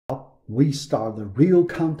we start the real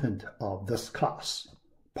content of this class.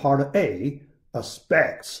 Part A,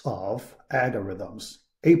 Aspects of Algorithms.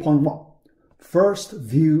 8.1, First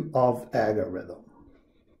View of Algorithm.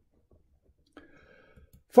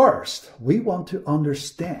 First, we want to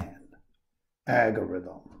understand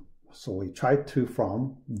algorithm. So we try to,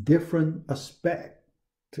 from different aspects,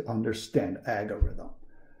 to understand algorithm.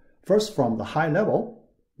 First, from the high level,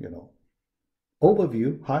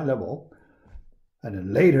 overview, high level, and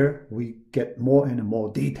then later we get more and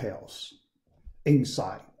more details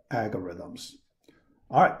inside algorithms.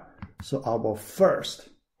 All right, so our first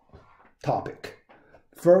topic,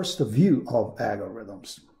 first view of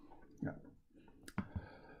algorithms.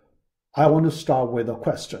 I want to start with a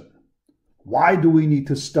question. Why do we need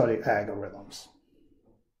to study algorithms?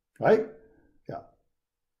 Right? Yeah.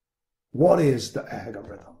 What is the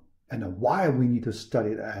algorithm? And why we need to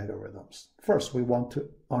study the algorithms? First, we want to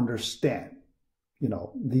understand,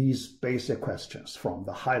 these basic questions from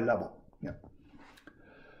the high level.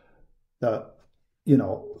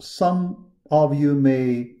 Some of you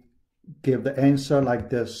may give the answer like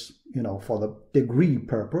this, for the degree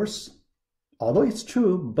purpose. Although it's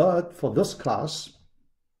true, but for this class,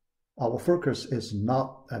 our focus is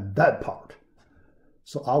not at that part.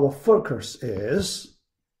 So our focus is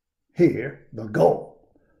here, the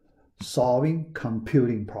goal, solving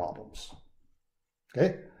computing problems.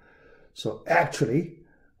 Okay? So actually,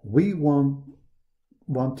 we want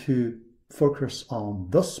to focus on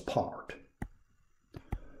this part.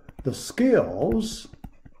 The skills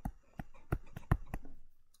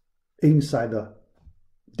inside the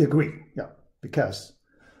degree. Yeah. Because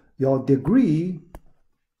your degree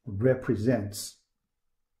represents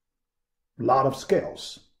a lot of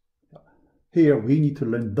skills. Here, we need to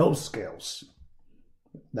learn those skills.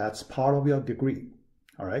 That's part of your degree.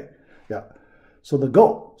 All right? Yeah. So the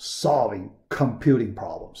goal, solving computing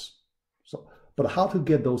problems. But how to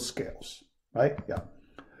get those skills, right? Yeah.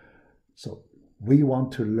 So we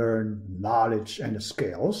want to learn knowledge and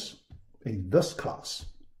skills in this class.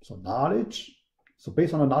 So knowledge. So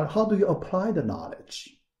based on the knowledge, how do you apply the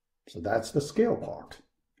knowledge? So that's the skill part.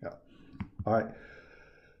 Yeah. All right.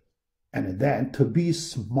 And then to be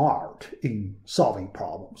smart in solving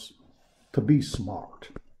problems. To be smart.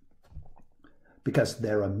 Because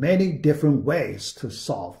there are many different ways to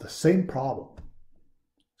solve the same problem.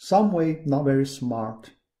 Some way not very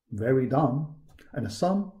smart, very dumb, and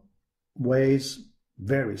some ways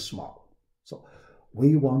very smart. So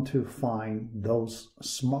we want to find those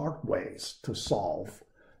smart ways to solve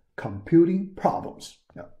computing problems.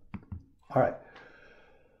 Yeah. All right.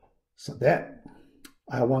 So then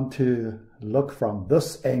I want to look from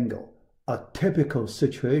this angle, a typical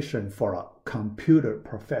situation for a computer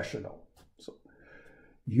professional. So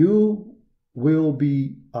you will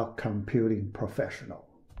be a computing professional.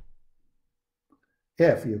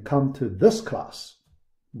 If you come to this class,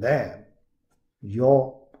 then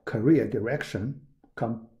your career direction,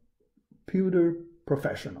 computer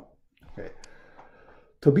professional. Okay.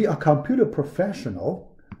 To be a computer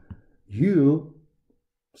professional, you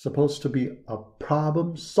supposed to be a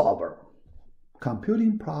problem solver,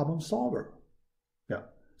 computing problem solver. Yeah.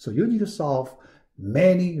 So you need to solve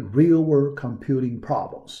many real-world computing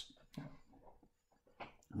problems.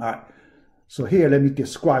 All right. So here, let me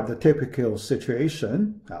describe the typical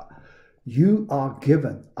situation. You are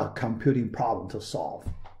given a computing problem to solve.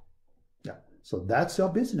 Yeah. So that's your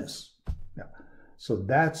business. Yeah. So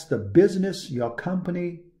that's the business your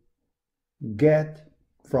company get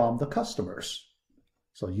from the customers.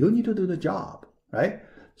 So you need to do the job, right?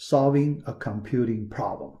 Solving a computing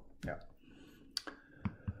problem. Yeah.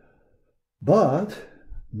 But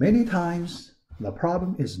many times the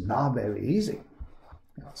problem is not very easy.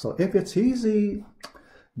 So if it's easy,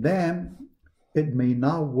 then it may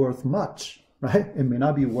not worth much, right? It may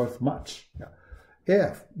not be worth much. Yeah.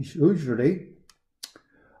 If usually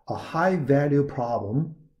a high value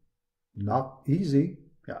problem, not easy.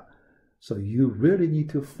 Yeah. So you really need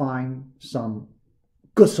to find some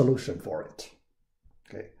good solution for it.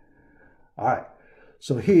 Okay. All right.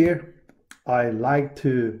 So here I like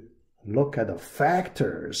to look at the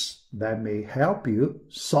factors that may help you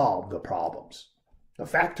solve the problems. The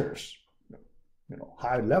factors,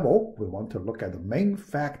 high level, we want to look at the main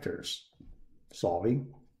factors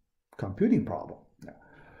solving computing problem. Yeah.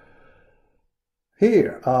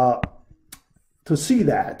 Here, to see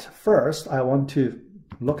that, first I want to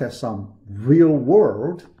look at some real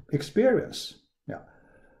world experience. Yeah.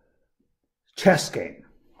 Chess game.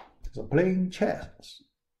 So playing chess.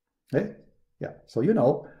 Okay? Yeah. So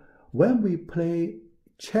when we play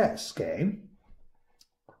chess game,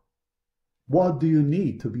 what do you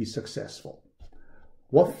need to be successful?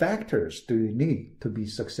 what factors do you need to be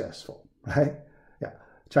successful, right? Yeah,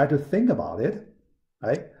 try to think about it,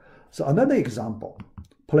 right? So another example,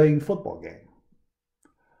 playing football game.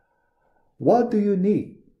 What do you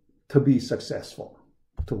need to be successful,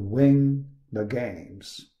 to win the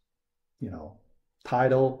games?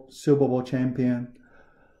 Title, Super Bowl champion,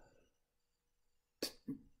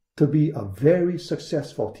 to be a very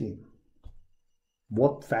successful team.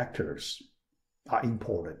 What factors are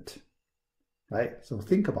important, right? So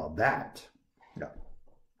think about that. Yeah.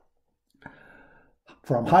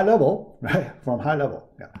 From high level, right? From high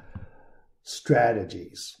level, yeah.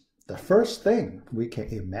 Strategies. The first thing we can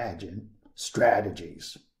imagine,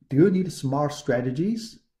 strategies. Do you need smart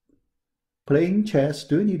strategies? Playing chess,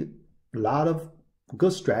 do you need a lot of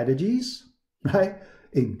good strategies, right?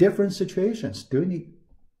 In different situations, do you need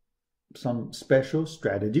some special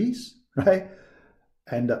strategies, right?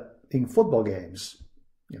 And in football games,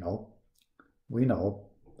 we know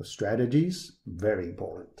the strategies, very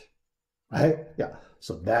important, right? Yeah,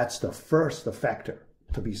 so that's the first factor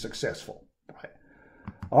to be successful, right?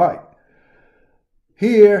 All right,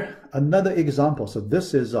 here, another example. So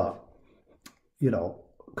this is a,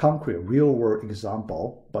 concrete real world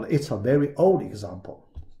example, but it's a very old example.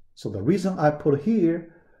 So the reason I put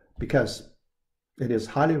here, because it is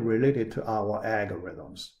highly related to our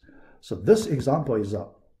algorithms. So this example is a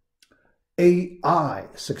AI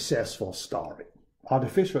successful story,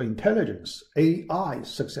 artificial intelligence, AI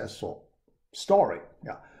successful story.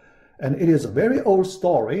 Yeah, and it is a very old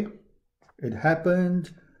story. It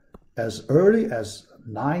happened as early as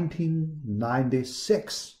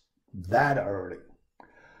 1996, that early.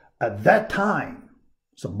 At that time,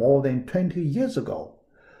 so more than 20 years ago,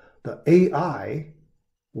 the AI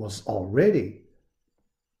was already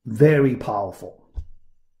very powerful.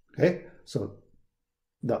 Okay, so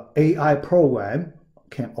the AI program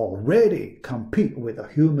can already compete with a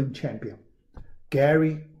human champion,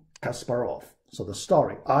 Gary Kasparov. So the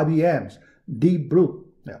story, IBM's Deep Blue.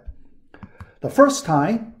 Yeah. The first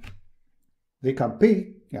time they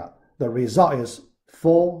compete, yeah, the result is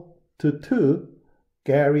 4-2.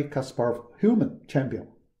 Gary Kasparov, human champion,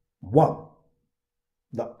 won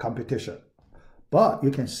the competition. But you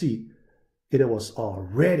can see it was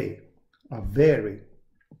already a very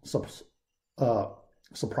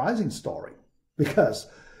surprising story, because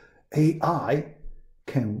AI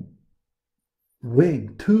can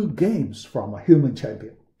win 2 games from a human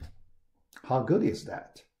champion. How good is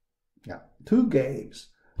that? Yeah, 2 games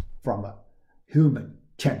from a human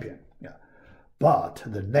champion. Yeah, but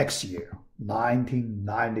the next year,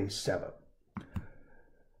 1997,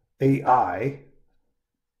 AI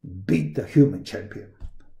beat the human champion,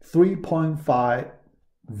 3.5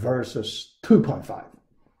 versus 2.5.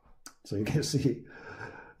 So you can see,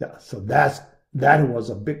 yeah, so that was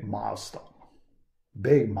a big milestone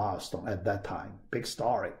at that time, big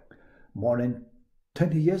story, more than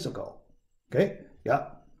 20 years ago. Okay,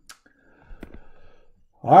 yeah.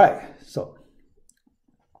 All right, so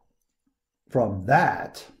from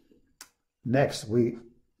that, next we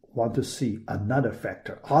want to see another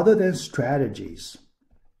factor. Other than strategies,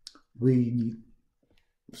 we need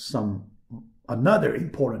another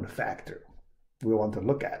important factor we want to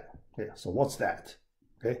look at. Okay, so what's that?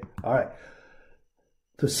 Okay, all right.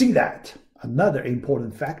 To see that, another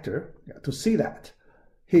important factor, to see that,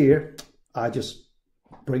 here I just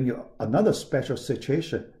bring you another special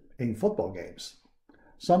situation in football games.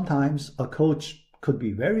 Sometimes a coach could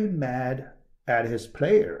be very mad at his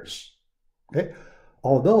players. Okay,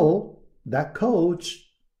 although that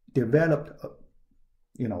coach developed,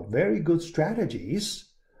 very good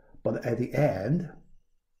strategies, but at the end,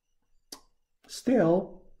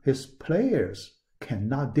 still his players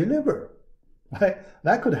cannot deliver. Right?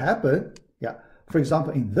 That could happen. Yeah. For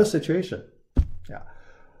example, in this situation, yeah.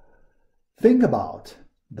 Think about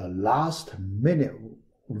the last minute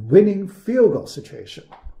winning field goal situation.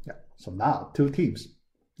 Yeah. So now 2 teams,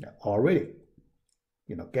 yeah, already,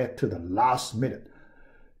 get to the last minute.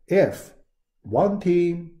 If one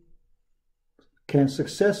team can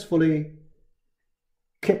successfully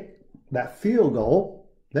kick that field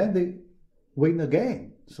goal, then they win the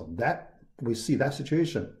game. So that we see that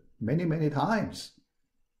situation many, many times,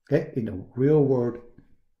 okay, in the real world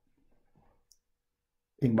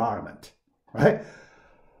environment, right?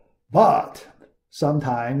 But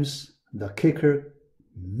sometimes the kicker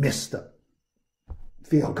missed the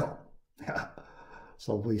field goal.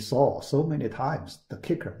 So we saw so many times the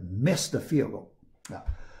kicker missed the field goal.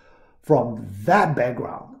 From that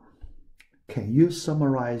background, can you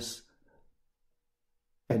summarize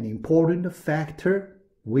an important factor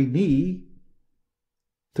we need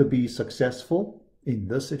to be successful in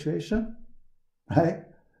this situation? right?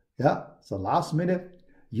 Yeah, so last minute,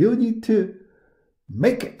 you need to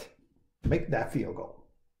make that field goal,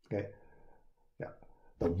 okay? Yeah,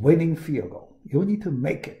 the winning field goal. You need to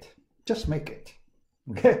make it, just make it,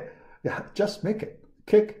 okay? Yeah, just make it,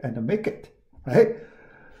 kick and make it, right?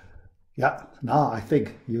 Yeah, now I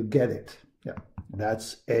think you get it. Yeah,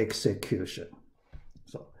 that's execution.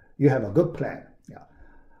 So you have a good plan. Yeah,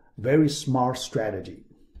 very smart strategy,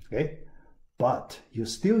 okay? But you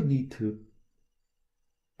still need to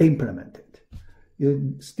implement it.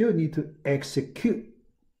 You still need to execute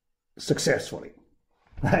successfully,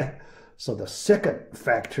 right? So the second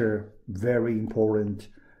factor, very important,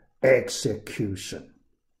 execution.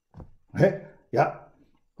 Okay? Yeah.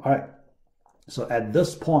 All right. So at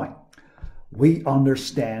this point, we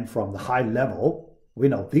understand from the high level, we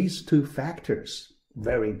know these two factors,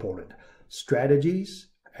 very important, strategies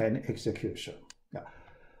and execution. Yeah.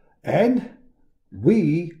 And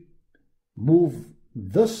we move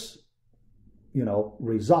this,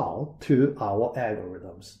 result to our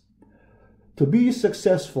algorithms. To be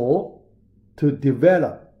successful, to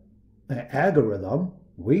develop an algorithm,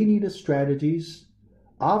 we need strategies.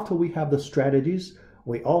 After we have the strategies,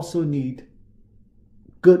 we also need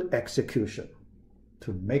good execution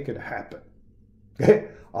to make it happen. Okay?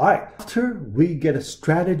 All right. After we get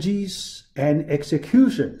strategies and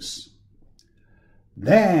executions,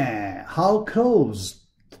 then how close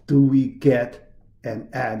do we get an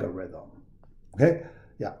algorithm? Okay?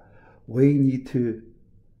 Yeah. We need to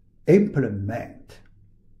implement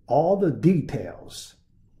all the details.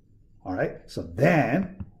 All right? So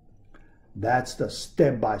then that's the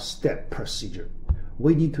step-by-step procedure.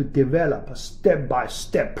 We need to develop a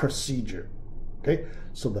step-by-step procedure. Okay?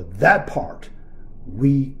 So that part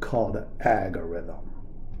we call the algorithm.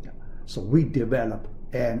 So we develop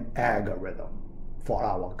an algorithm for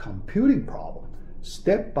our computing problem.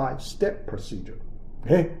 Step-by-step procedure.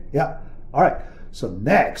 Okay? Yeah. All right. So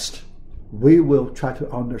next, we will try to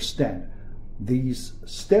understand these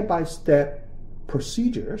step-by-step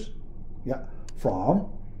procedures, yeah, from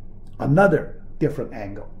another different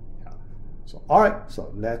angle. Yeah. So all right.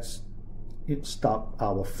 So let's start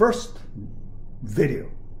our first video,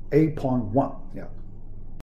 8.1. Yeah.